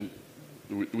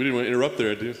We didn't want to interrupt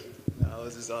there, dude. I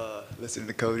was just listening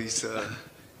to Cody's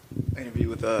interview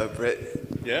with Brett.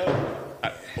 Yeah.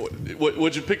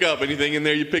 What'd you pick up? Anything in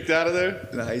there you picked out of there?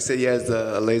 No, he said he has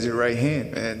a laser right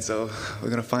hand, man. So we're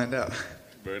gonna find out.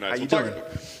 Very nice. How you doing?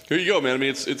 Here you go, man. I mean,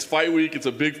 it's fight week. It's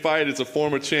a big fight. It's a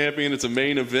former champion. It's a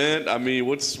main event. I mean,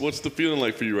 what's the feeling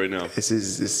like for you right now?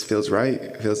 This feels right.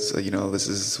 It feels this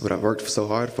is what I've worked so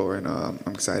hard for, and I'm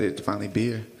excited to finally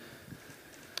be here.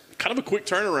 Kind of a quick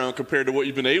turnaround compared to what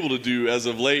you've been able to do as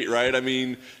of late, right? I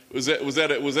mean, was that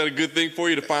a good thing for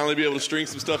you to finally be able to string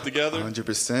some stuff together?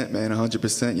 100%, man,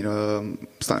 100%. I'm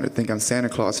starting to think I'm Santa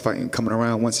Claus fighting, coming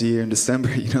around once a year in December.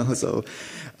 So,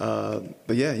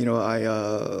 but yeah,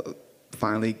 I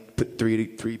finally put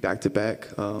three back to back.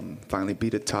 Finally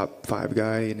beat a top 5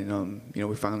 guy, and then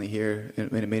we're finally here in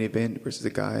a main event versus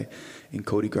a guy in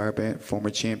Cody Garbrandt,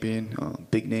 former champion,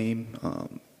 big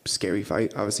name. Scary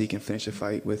fight. Obviously, he can finish a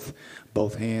fight with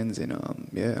both hands, and I'm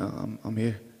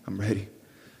here. I'm ready.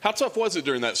 How tough was it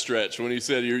during that stretch when you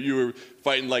said you were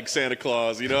fighting like Santa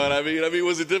Claus? You know what I mean? I mean,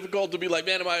 was it difficult to be like,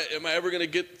 man, am I ever going to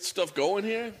get stuff going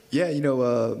here? Yeah,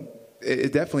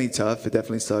 it's definitely tough. It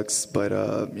definitely sucks, but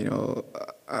I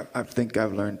think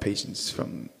I've learned patience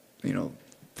from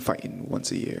fighting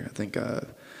once a year. I think I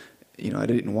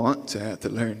didn't want to have to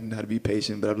learn how to be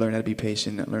patient, but I've learned how to be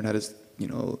patient. I learned how to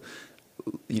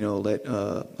let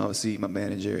obviously my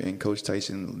manager and Coach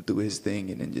Tyson do his thing,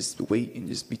 and then just wait and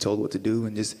just be told what to do,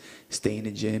 and just stay in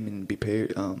the gym and be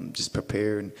prepared, just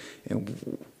prepare and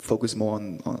focus more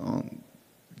on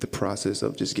the process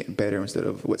of just getting better instead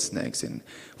of what's next and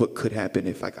what could happen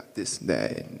if I got this and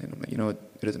that. And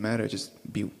it doesn't matter.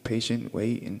 Just be patient,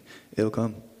 wait, and it'll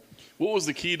come. What was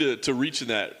the key to reaching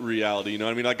that reality? You know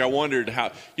what I mean? Like, I wondered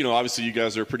how, obviously you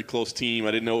guys are a pretty close team.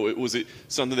 I didn't know, was it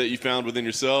something that you found within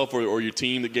yourself or your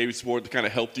team that gave you support that kind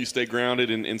of helped you stay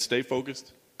grounded and stay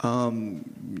focused? Obviously,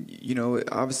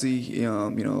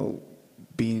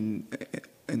 being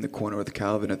in the corner with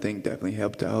Calvin, I think definitely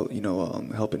helped out,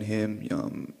 helping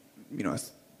him. I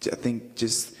think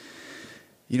just,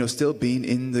 still being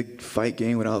in the fight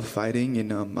game without fighting.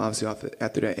 And obviously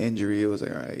after that injury, it was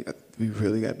like, all right, we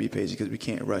really got to be patient because we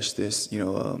can't rush this. We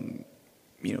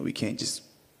can't just,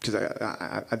 because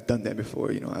I've done that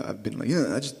before. I've been like,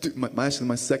 I just took my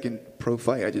second pro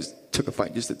fight. I just took a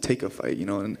fight just to take a fight,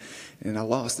 and I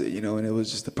lost it, and it was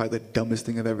just probably the dumbest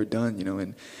thing I've ever done,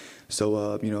 and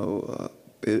so,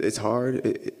 it's hard.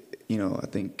 I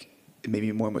think it made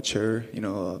me more mature,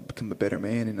 become a better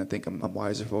man, and I think I'm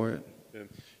wiser for it. Yeah.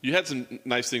 You had some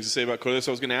nice things to say about Cody.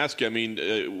 So I was going to ask you. I mean,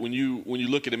 when you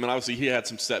look at him, and obviously he had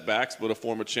some setbacks, but a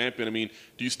former champion. I mean,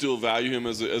 do you still value him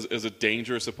as a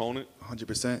dangerous opponent?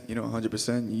 100%.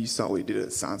 100%. You saw what he did at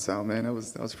Sansao, man. That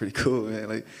was pretty cool, man.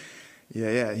 Like,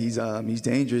 yeah. He's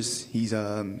dangerous. He's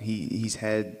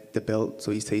had the belt,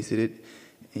 so he's tasted it,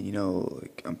 and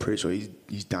I'm pretty sure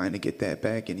he's dying to get that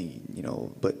back,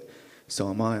 and but so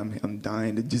am I. I'm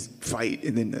dying to just fight,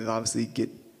 and then obviously get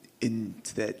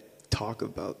into that talk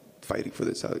about fighting for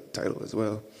the title as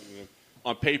well. Yeah.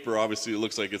 On paper, obviously, it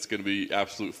looks like it's going to be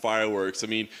absolute fireworks. I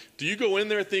mean, do you go in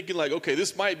there thinking like, okay,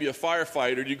 this might be a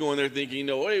firefight, or do you go in there thinking,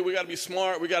 hey, we got to be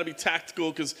smart, we got to be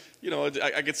tactical, because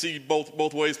I could see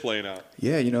both ways playing out.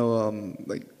 Yeah,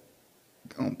 like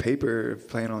on paper,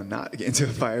 plan on not getting into a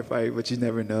firefight, but you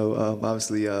never know.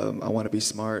 Obviously, I want to be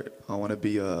smart. I want to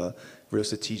be real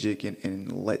strategic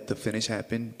and let the finish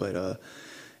happen, but.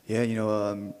 Yeah,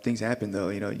 things happen though.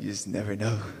 You just never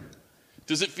know.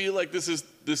 Does it feel like this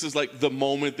is like the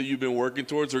moment that you've been working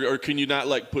towards, or can you not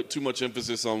like put too much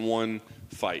emphasis on one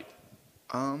fight?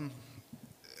 I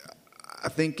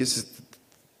think it's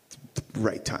the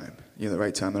right time. The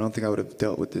right time. I don't think I would have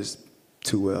dealt with this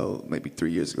too well maybe 3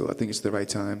 years ago. I think it's the right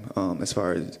time as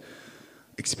far as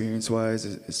experience-wise,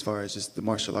 as far as just the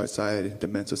martial arts side, the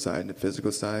mental side, and the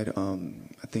physical side.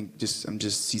 I think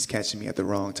he's catching me at the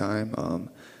wrong time. I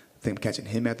think I'm catching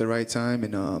him at the right time,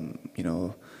 and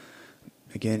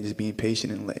again, just being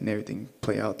patient and letting everything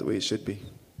play out the way it should be.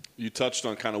 You touched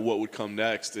on kind of what would come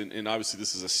next, and obviously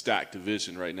this is a stacked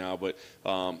division right now. But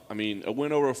I mean, a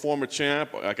win over a former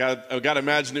champ, I got to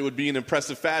imagine it would be in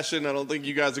impressive fashion. I don't think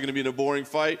you guys are going to be in a boring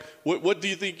fight. What do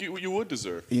you think you would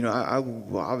deserve? I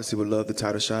obviously would love the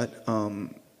title shot. I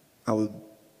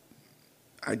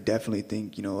definitely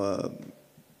think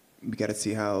we got to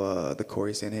see how the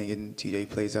Corey Sandhagen TJ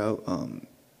plays out.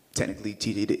 Technically,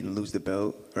 TJ didn't lose the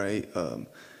belt, right?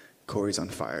 Corey's on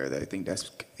fire. I think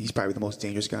he's probably the most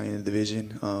dangerous guy in the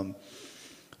division.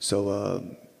 So I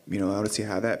want to see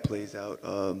how that plays out.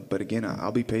 But again,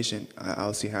 I'll be patient.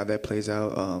 I'll see how that plays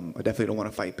out. I definitely don't want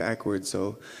to fight backwards.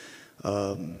 So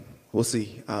We'll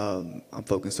see. I'm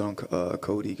focused on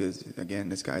Cody because, again,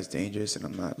 this guy's dangerous, and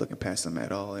I'm not looking past him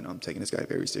at all, and I'm taking this guy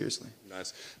very seriously.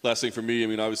 Nice. Last thing for me, I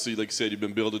mean, obviously, like you said, you've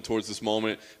been building towards this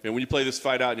moment. And when you play this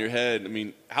fight out in your head, I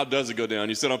mean, how does it go down?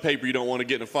 You said on paper you don't want to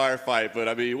get in a firefight, but,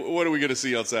 I mean, what are we going to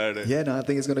see on Saturday? Yeah, no, I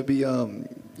think it's going to be,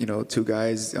 two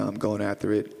guys going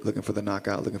after it, looking for the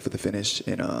knockout, looking for the finish,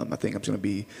 and I think I'm going to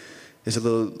be just a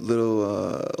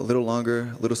little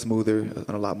longer, a little smoother, and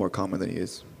a lot more calmer than he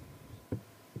is.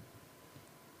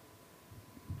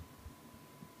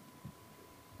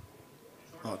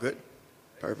 Oh, good.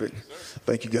 Perfect.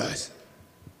 Thank you, guys.